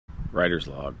Writer's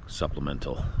log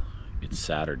supplemental. It's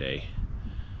Saturday,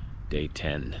 day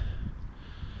 10.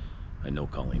 I know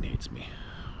Colleen hates me.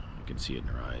 I can see it in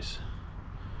her eyes.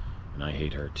 And I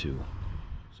hate her too.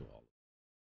 So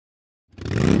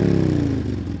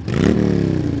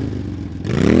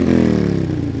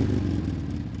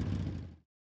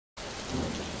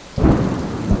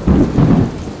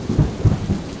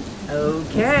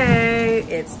Okay,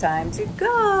 it's time to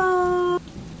go.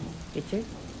 Richard?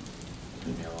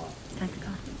 It's time to go.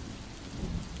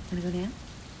 Wanna go down?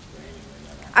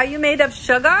 Are you made of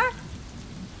sugar?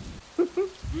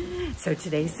 So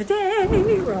today's the day.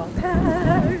 We're all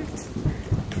packed.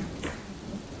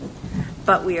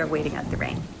 But we are waiting out the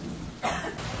rain.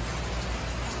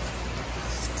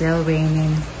 Still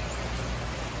raining.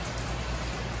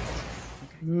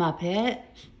 Muppet,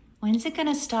 when's it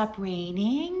gonna stop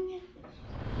raining?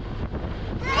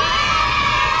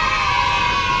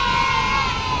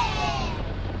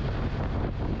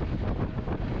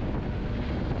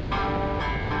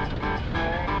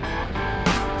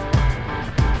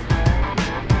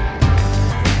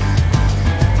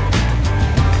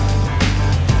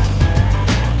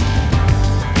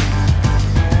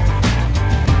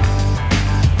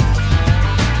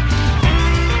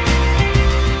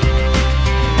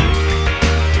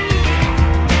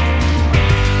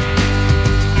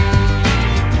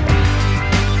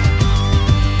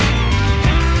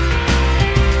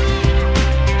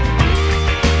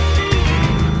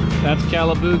 that's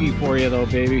Calaboogie for you though,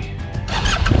 baby.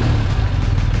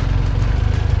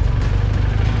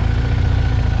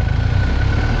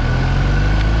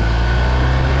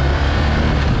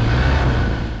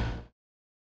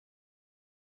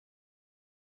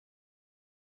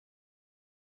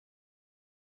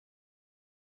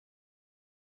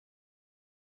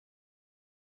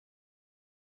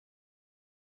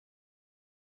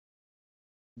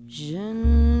 Je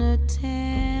ne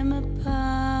t'aime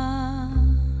pas.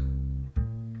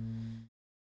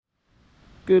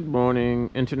 Good morning,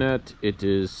 Internet. It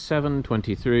is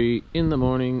 7:23 in the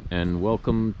morning, and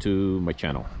welcome to my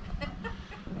channel.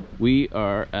 We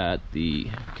are at the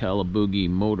Calaboogie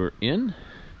Motor Inn.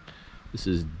 This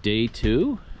is day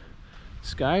 2.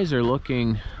 Skies are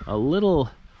looking a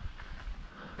little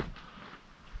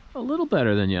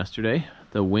better than yesterday.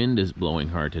 The wind is blowing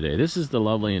hard today. This is the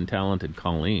lovely and talented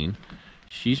Colleen.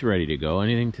 She's ready to go.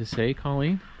 Anything to say,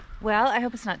 Colleen? Well, I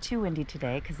hope it's not too windy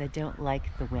today because I don't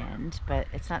like the wind, but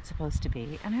it's not supposed to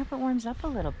be. And I hope it warms up a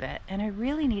little bit. And I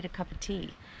really need a cup of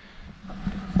tea.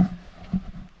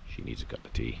 She needs a cup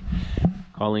of tea.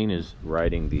 Colleen is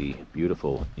riding the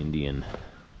beautiful Indian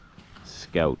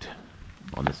Scout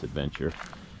on this adventure.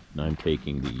 And I'm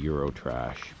taking the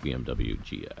Eurotrash BMW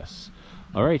GS.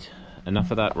 All right, enough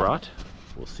of that rot.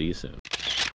 We'll see you soon.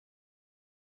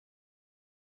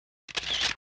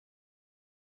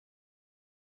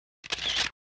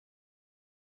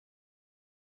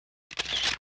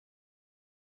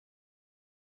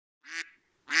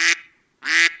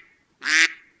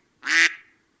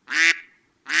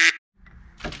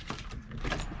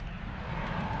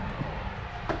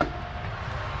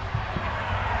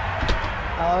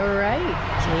 All right,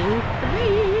 day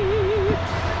 3.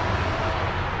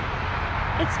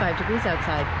 It's 5 degrees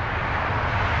outside. I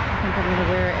think I'm gonna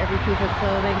wear every piece of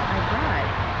clothing I brought.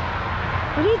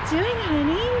 What are you doing,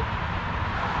 honey?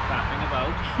 Faffing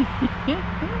about.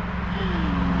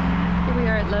 Here we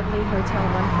are at lovely Hotel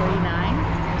 149.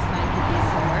 There's sign could be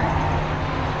somewhere.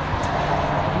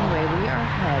 Anyway, we are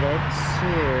headed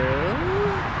to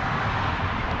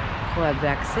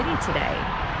Quebec City today.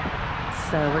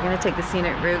 So we're gonna take the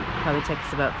scenic route. Probably take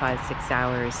us about 5-6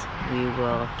 hours. We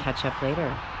will catch up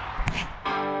later.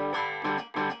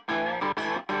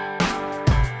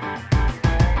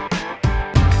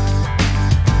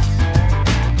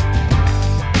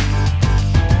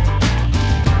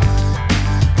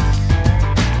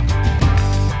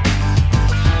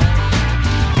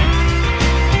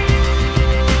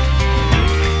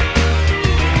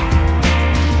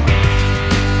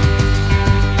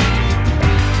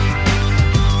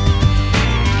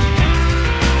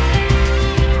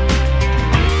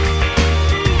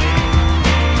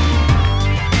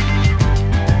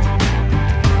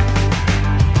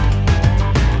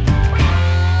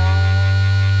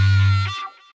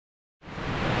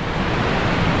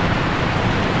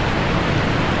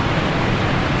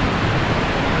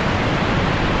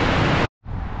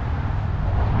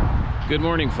 Good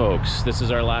morning, folks. This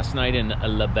is our last night in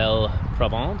La Belle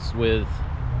Provence with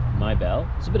my Belle.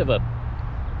 It's a bit of a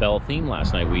Belle theme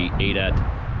last night. We ate at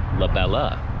La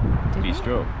Bella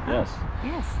Bistro. Yes.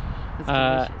 Yes.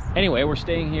 That's delicious. Anyway, we're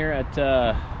staying here at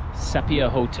Sepia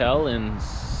Hotel in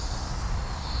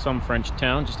some French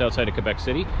town just outside of Quebec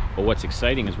City. But what's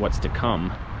exciting is what's to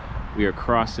come. We are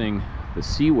crossing the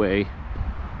seaway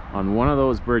on one of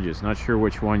those bridges. Not sure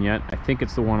which one yet. I think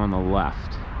it's the one on the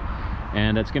left.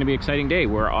 And it's going to be an exciting day.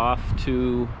 We're off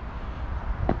to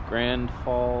Grand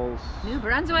Falls, New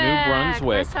Brunswick. New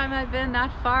Brunswick. First time I've been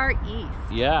that far east.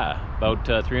 Yeah, about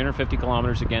 350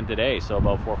 kilometers again today, so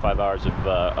about 4 or 5 hours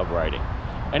of riding.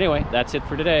 Anyway, that's it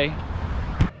for today.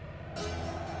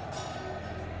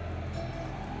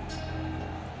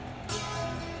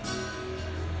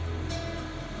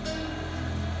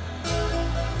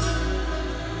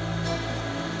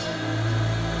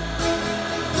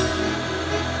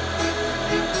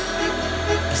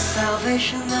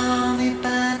 Salvation Army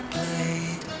band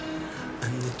played,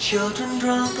 and the children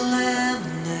drank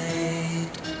lemonade,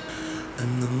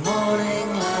 and the morning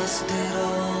lasted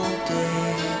all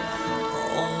day,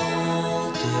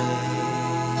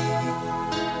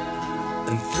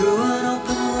 and through an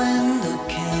open window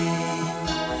came,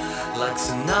 like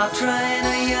Sinatra in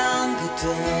a younger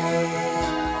day,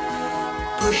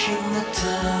 pushing the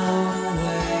town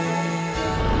away.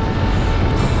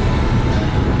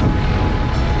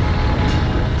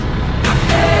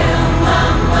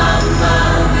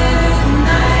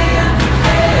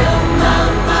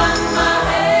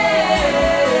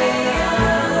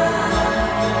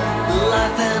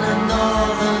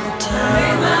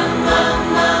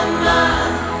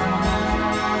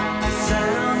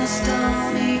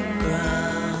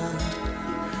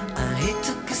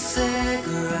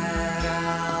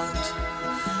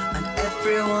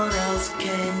 Everyone else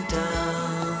came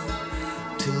down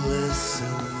to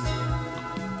listen.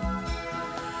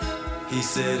 He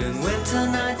said in winter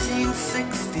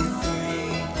 1963,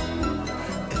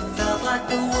 it felt like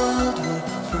the world would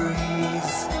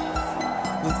freeze,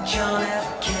 with John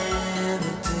F.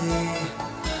 Kennedy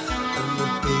and the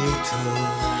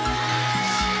Beatles.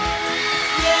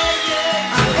 Yeah, yeah.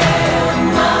 Hey,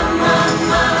 mama,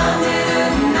 mama,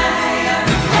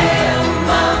 hey,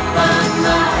 mama,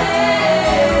 mama,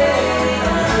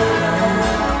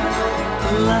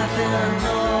 life in a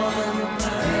northern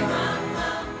town.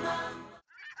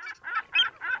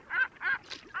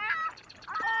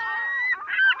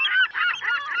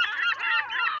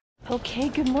 Okay,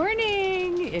 good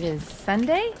morning. It is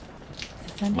Sunday. Is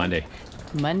it Sunday?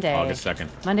 Monday. August 2nd.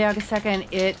 Monday, August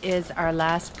 2nd. It is our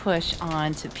last push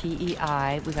on to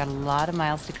PEI. We've got a lot of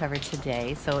miles to cover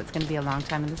today, so it's going to be a long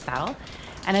time in the saddle.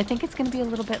 And I think it's going to be a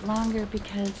little bit longer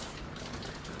because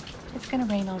it's going to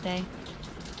rain all day.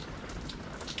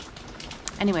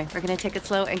 Anyway, we're going to take it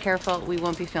slow and careful. We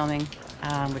won't be filming.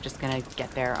 We're just going to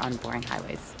get there on boring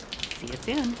highways. See you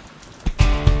soon.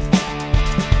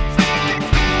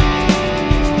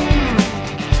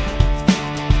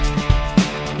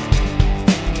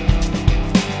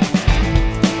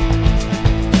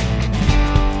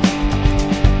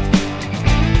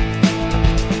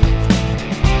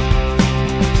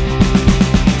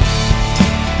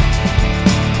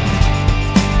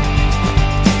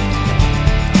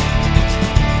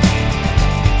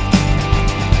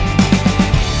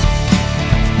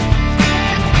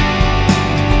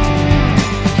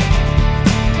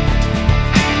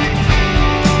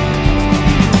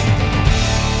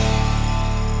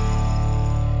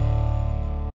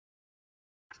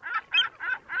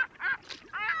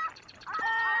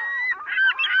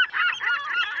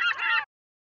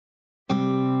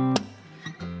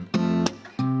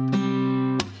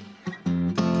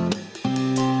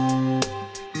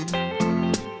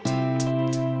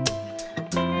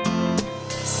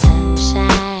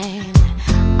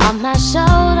 My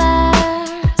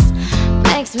shoulders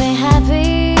makes me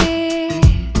happy.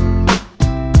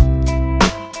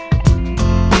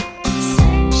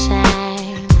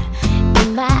 Sunshine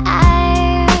in my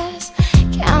eyes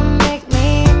can make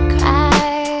me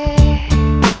cry.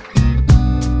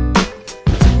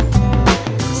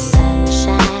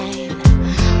 Sunshine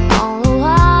on the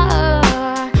water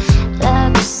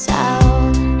looks so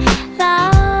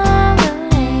lovely.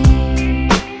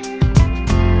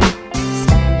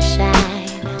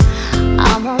 Sunshine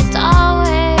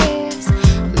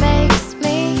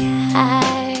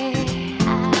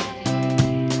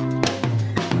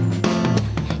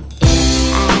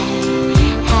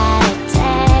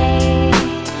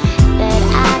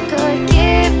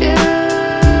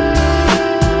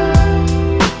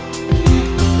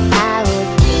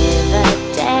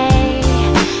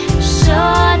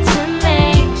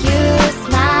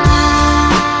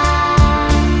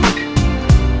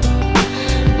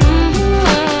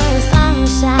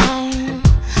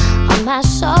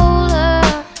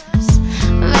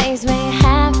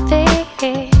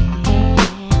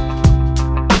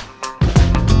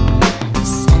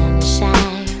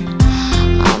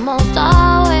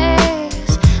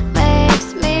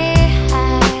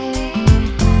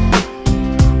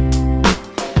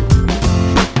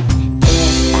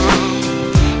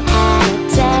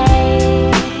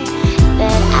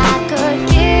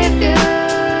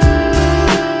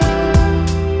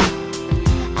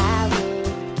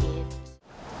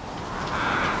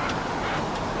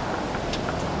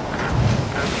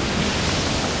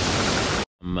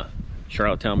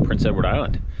downtown Prince Edward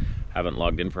Island. Haven't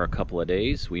logged in for a couple of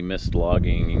days. We missed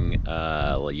logging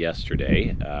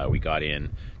yesterday. We got in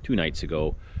 2 nights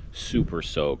ago, super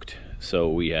soaked. So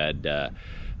we had a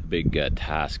big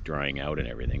task drying out and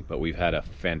everything. But we've had a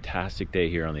fantastic day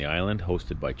here on the island,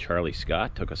 hosted by Charlie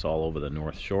Scott. Took us all over the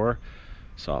North Shore.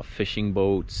 Saw fishing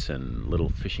boats and little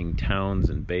fishing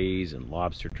towns and bays and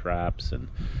lobster traps and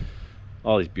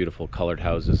all these beautiful colored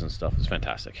houses and stuff. It was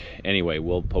fantastic. Anyway,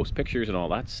 we'll post pictures and all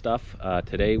that stuff.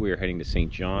 Today we are heading to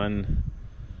St.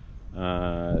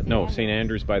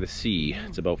 Andrews by the Sea.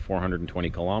 It's about 420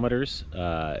 kilometers.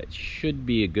 It should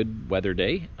be a good weather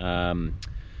day. And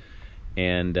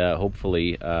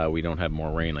hopefully we don't have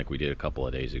more rain like we did a couple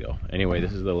of days ago. Anyway,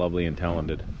 this is the lovely and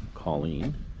talented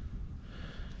Colleen.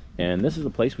 And this is the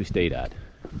place we stayed at.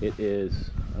 It is,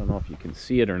 I don't know if you can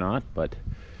see it or not, but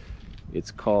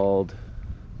it's called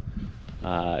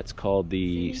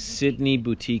the Sydney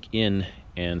Boutique Inn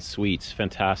and Suites.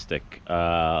 Fantastic.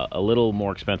 A little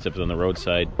more expensive than the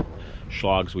roadside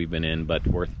schlogs we've been in, but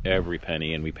worth every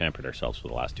penny, and we pampered ourselves for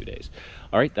the last 2 days.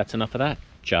 All right, that's enough of that.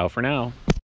 Ciao for now.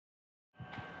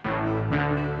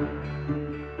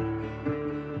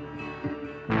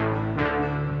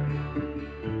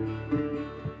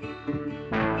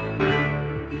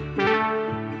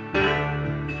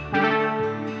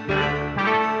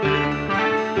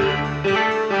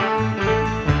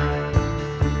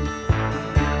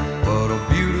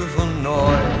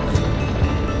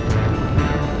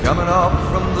 Coming up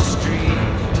from the street,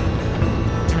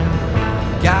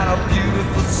 got a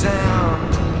beautiful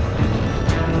sound,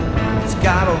 it's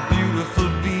got a beautiful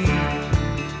beat,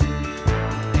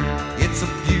 it's a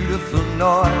beautiful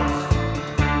noise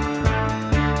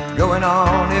going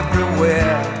on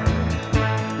everywhere,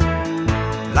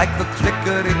 like the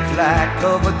clickety-clack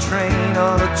of a train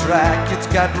on a track. It's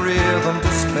got rhythm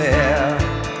to spare,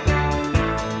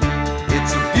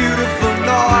 it's a beautiful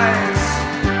noise,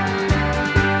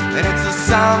 and it's a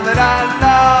sound that I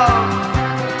love,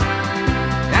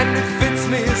 and it fits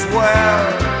me as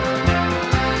well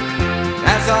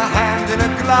as a hand in a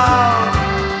glove.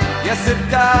 Yes it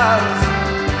does,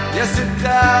 yes it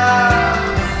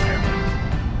does.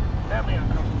 Family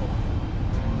uncomfortable.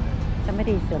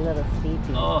 Somebody's a little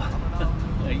sleepy. Oh,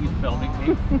 are you filming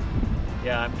me?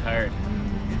 Yeah, I'm tired.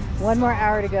 1 more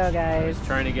hour to go, I guys. was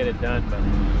trying to get it done, but...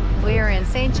 We are in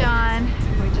St. John.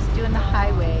 We're just doing the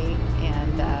highway,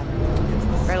 and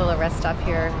we're at a little rest stop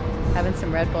here, having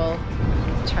some Red Bull,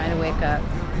 trying to wake up.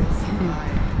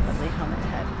 Lovely helmet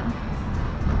head, huh?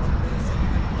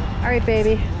 All right,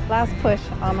 baby, last push,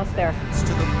 almost there. To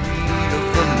the beat of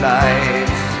the light,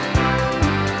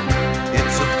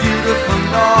 it's a beautiful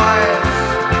noise,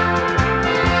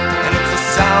 and it's a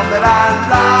sound that I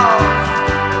love,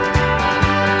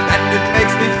 and it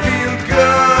makes me feel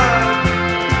good,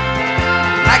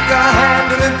 like a hand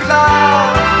in a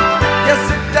glove. Yes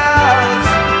it does,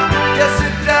 yes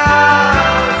it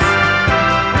does.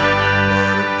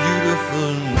 What a beautiful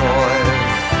noise.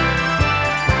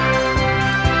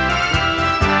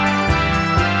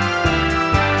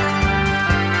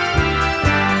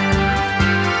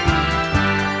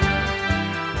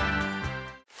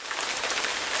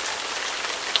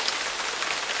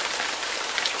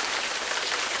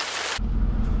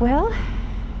 Well,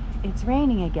 it's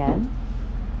raining again.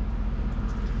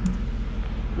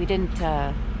 We didn't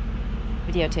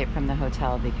videotape from the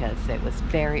hotel because it was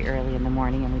very early in the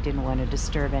morning and we didn't want to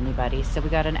disturb anybody. So we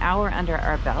got an hour under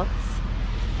our belts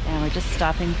and we're just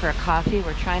stopping for a coffee.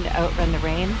 We're trying to outrun the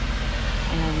rain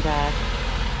and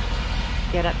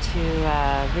get up to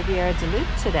Riviera de Loup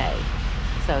today.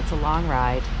 So it's a long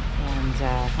ride, and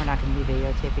we're not going to be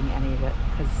videotaping any of it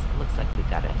because it looks like we've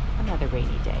got another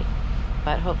rainy day.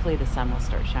 But hopefully the sun will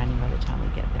start shining by the time we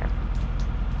get there.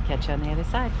 Catch you on the other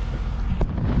side.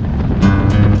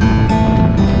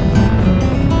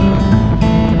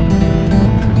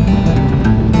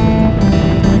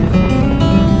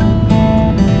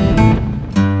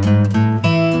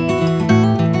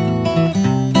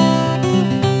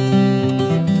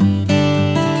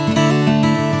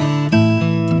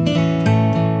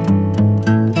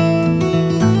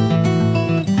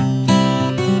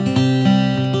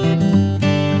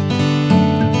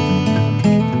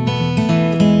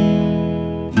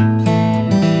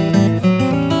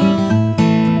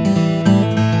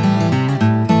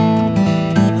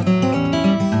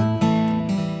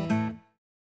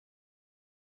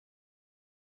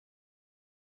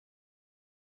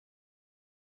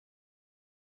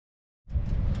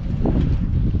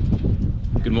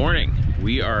 Good morning.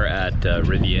 We are at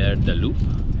Riviera de Loup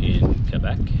in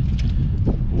Quebec,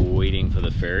 waiting for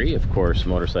the ferry. Of course,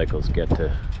 motorcycles get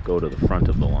to go to the front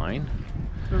of the line.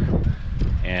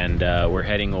 And we're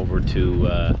heading over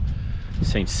to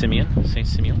Saint Simeon,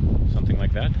 something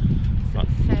like that.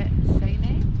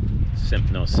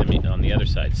 No, Simeon on the other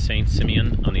side. Saint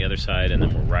Simeon on the other side, and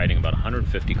then we're riding about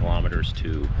 150 kilometers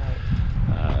to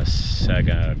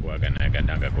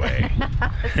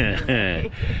Sagaguaganagagwe.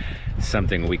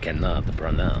 Something we cannot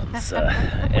pronounce.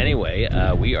 Anyway,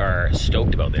 we are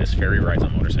stoked about this. Ferry rides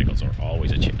on motorcycles are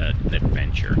always an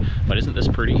adventure. But isn't this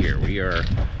pretty here? We are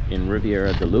in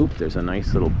Riviera de Loop. There's a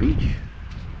nice little beach.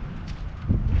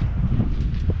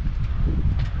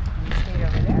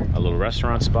 A little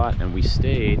restaurant spot, and we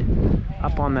stayed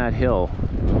up on that hill.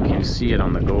 You can see it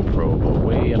on the GoPro, but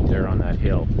way up there on that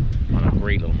hill on a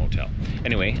great little motel.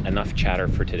 Anyway, enough chatter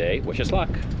for today. Wish us luck.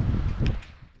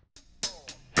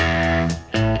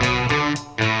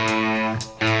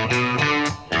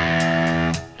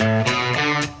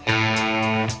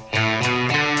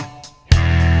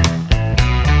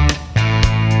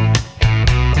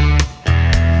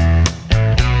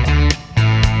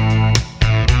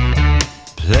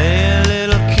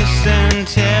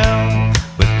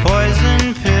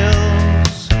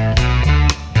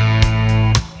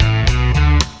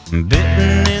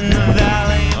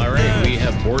 Alright, we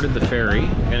have boarded the ferry.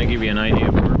 I'm going to give you an idea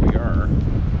of where we are.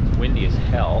 It's windy as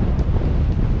hell,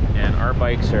 and our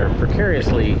bikes are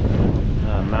precariously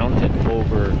mounted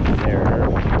over their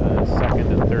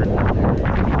second and third one there. And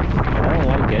I don't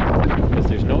like it because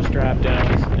there's no strap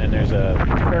downs, and there's a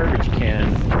garbage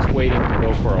can that's waiting to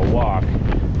go for a walk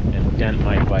and dent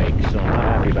my bike, so I'm not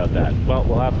happy about that. Well,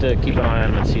 we'll have to keep an eye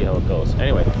on them and see how it goes.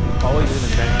 Anyway, always an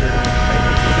adventure.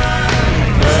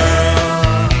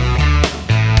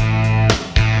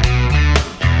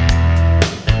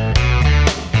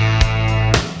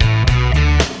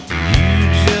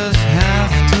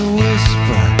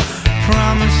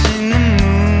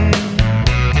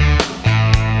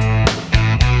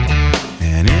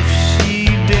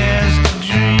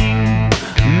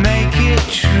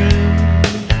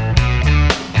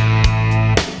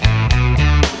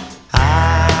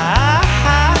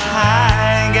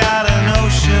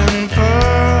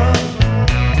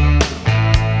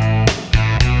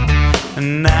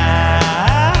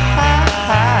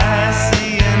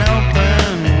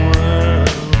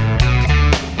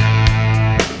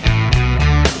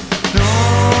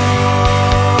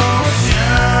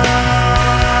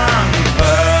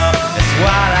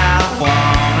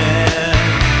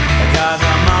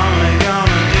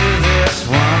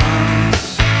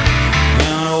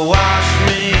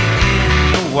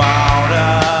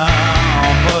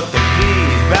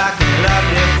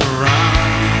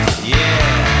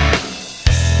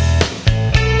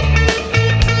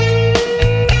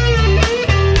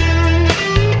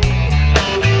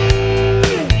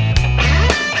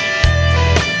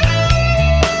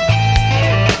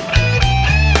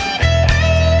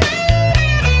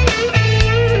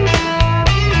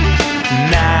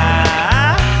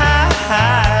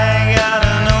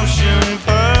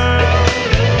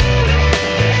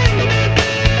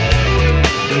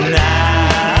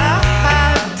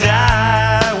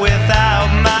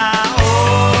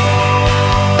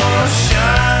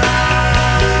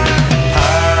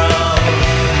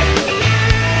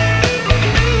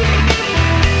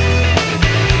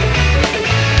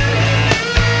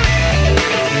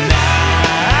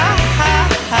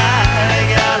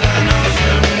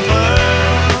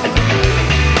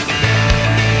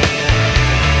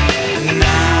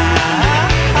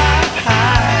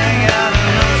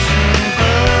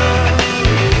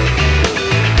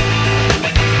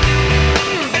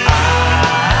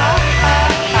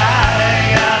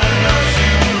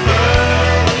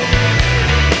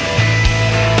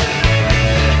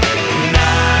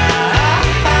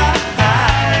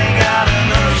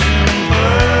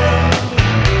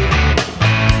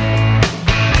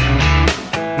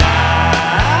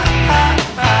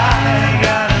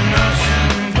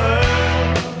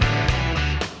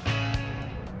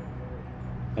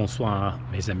 Bonsoir,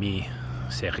 mes amis.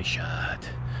 C'est Richard.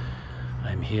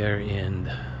 I'm here in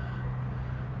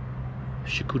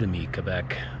Chicoutimi,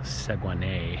 Quebec,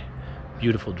 Saguenay.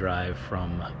 Beautiful drive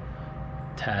from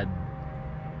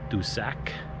Tadoussac,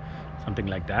 something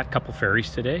like that. Couple ferries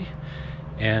today,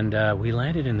 and we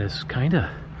landed in this kind of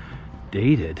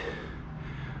dated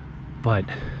but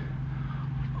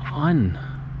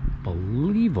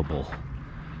unbelievable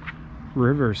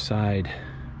riverside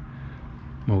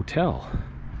motel.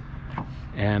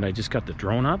 And I just got the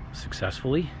drone up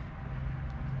successfully.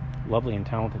 Lovely and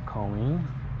talented Colleen.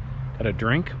 Got a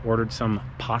drink, ordered some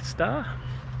pasta.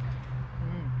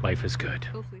 Life is good.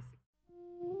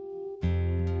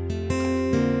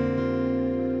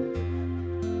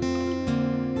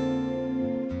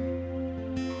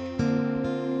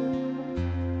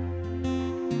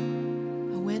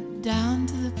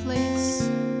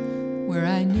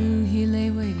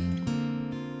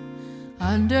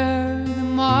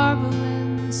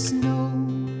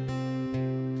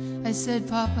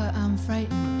 Papa, I'm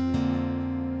frightened.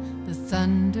 The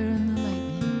thunder and the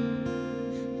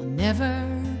lightning. I'll never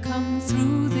come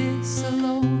through this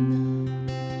alone.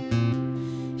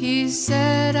 He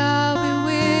said, I'll be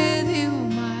with you,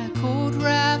 my coat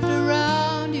wrapped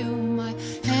around you, my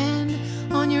hand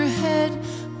on your head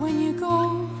when you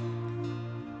go.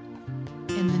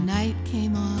 And the night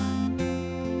came on.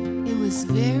 It was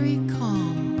very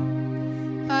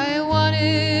calm. I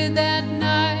wanted that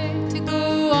night to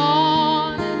go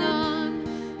on and on,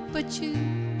 but he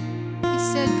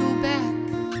said,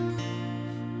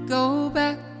 go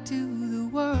back to the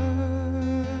world.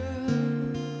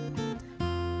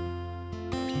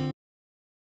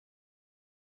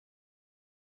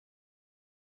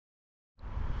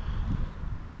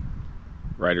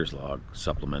 Writer's log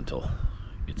supplemental.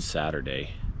 It's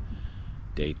Saturday,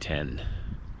 day 10.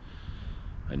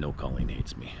 I know Colleen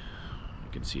hates me. I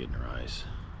can see it in her eyes.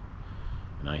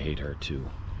 And I hate her too.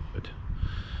 But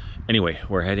anyway,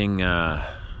 we're heading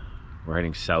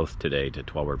south today to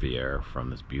Trois-Rivières from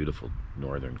this beautiful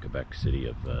northern Quebec city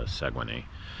of Saguenay.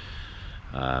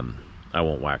 I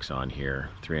won't wax on here.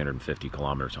 350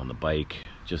 kilometers on the bike.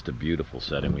 Just a beautiful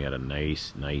setting. We had a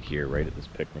nice night here right at this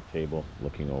picnic table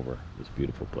looking over this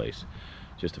beautiful place.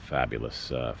 Just a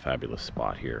fabulous, fabulous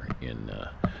spot here in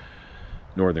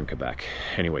northern Quebec.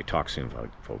 Anyway, talk soon,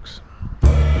 folks.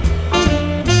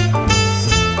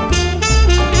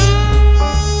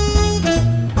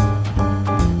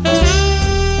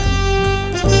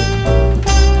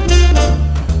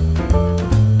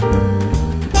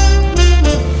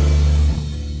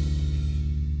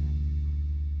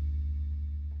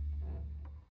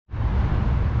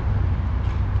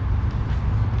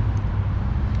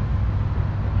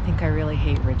 I think I really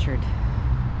hate Richard.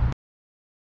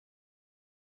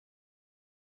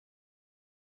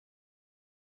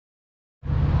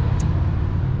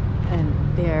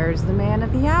 And there's the man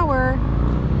of the hour.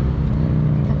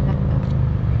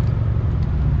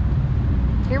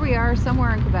 Here we are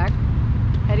somewhere in Quebec,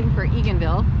 heading for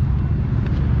Eganville.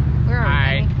 Where are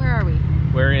we? Danny? Where are we?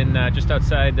 We're in just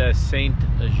outside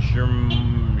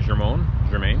Saint-Germain.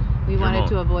 We wanted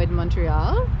to avoid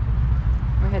Montreal.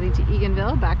 We're heading to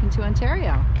Eganville, back into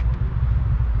Ontario.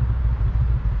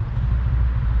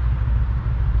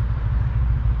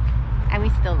 And we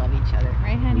still love each other,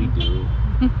 right, honey? We do.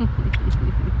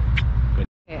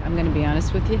 Okay, I'm going to be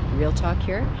honest with you, real talk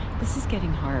here. This is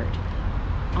getting hard.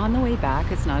 On the way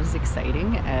back, it's not as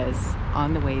exciting as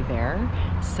on the way there.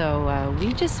 So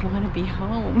we just want to be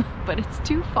home, but it's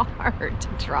too far to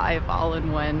drive all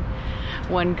in one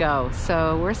go.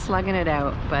 So we're slugging it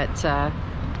out, but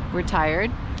we're tired,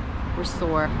 we're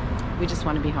sore, we just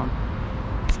want to be home.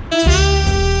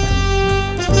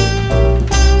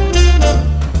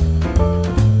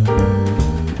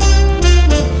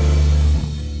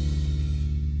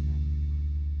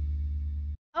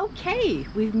 Okay,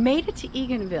 we've made it to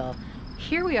Eganville.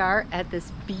 Here we are at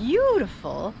this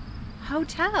beautiful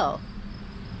hotel.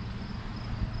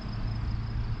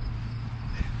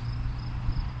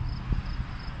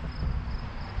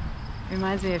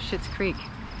 Reminds me of Schitt's Creek.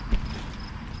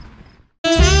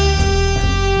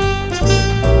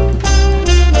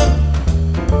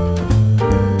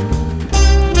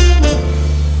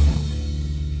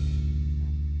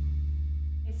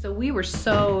 So we were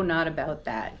so not about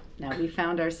that. Now we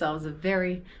found ourselves a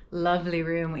very lovely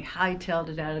room. We hightailed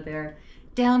it out of there,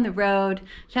 down the road,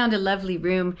 found a lovely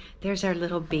room. There's our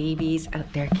little babies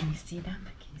out there. Can you see them?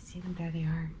 Can you see them? There they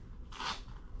are.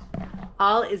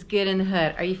 All is good in the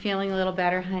hood. Are you feeling a little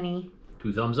better, honey?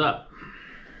 2 thumbs up.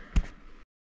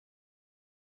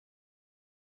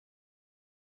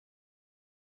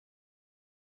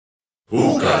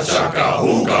 Hookah chaka,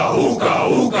 hookah, hookah,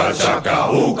 hookah chaka,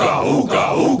 hookah,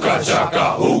 hookah, hookah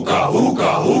chaka, hookah,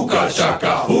 hookah, hookah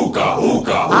chaka, hookah,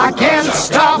 hookah. I can't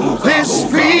stop this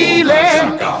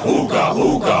feeling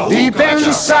deep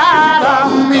inside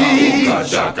of me.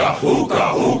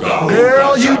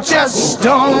 Girl, you just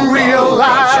don't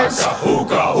realize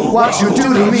what you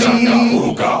do to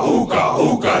me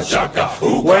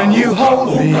when you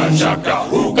hold me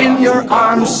in your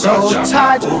arms so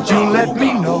tight. You let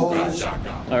me know.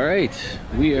 All right,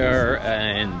 we are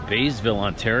in Baysville,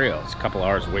 Ontario. It's a couple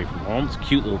hours away from home. It's a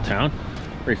cute little town.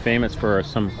 Very famous for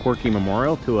some quirky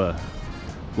memorial to a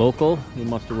local. He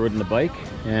must have ridden the bike.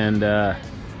 And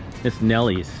it's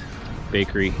Nellie's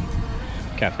bakery,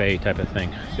 cafe type of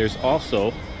thing. There's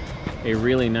also a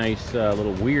really nice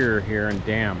little weir here in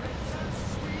Dam,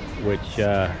 which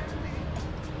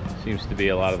seems to be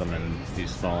a lot of them in these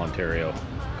small Ontario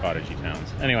cottagey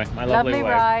towns. Anyway, my lovely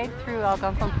wife. Ride through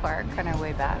Algonquin Park on our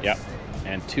way back. Yep,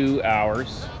 and 2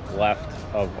 hours left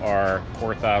of our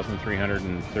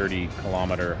 4,330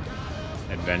 kilometer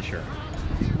adventure.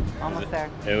 Almost there.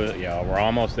 Yeah, we're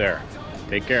almost there.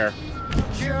 Take care.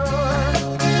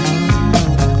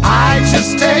 I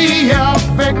just stay here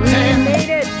victim. Made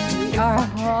it. We are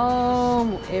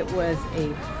home. It was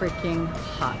a freaking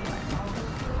hot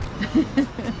one.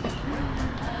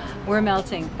 We're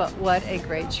melting, but what a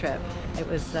great trip. It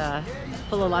was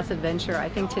full of lots of adventure. I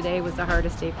think today was the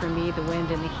hardest day for me, the wind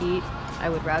and the heat. I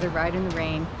would rather ride in the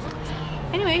rain.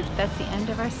 Anyway, that's the end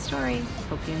of our story.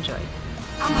 Hope you enjoyed.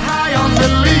 I'm high on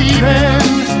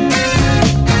believing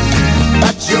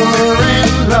that you're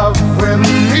in love with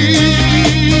me.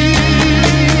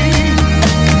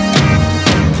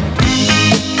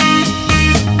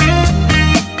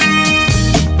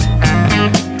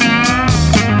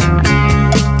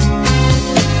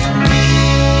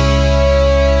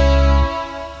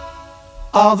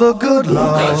 All the good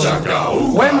love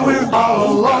when we're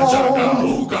all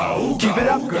alone. Keep it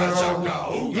up, girl.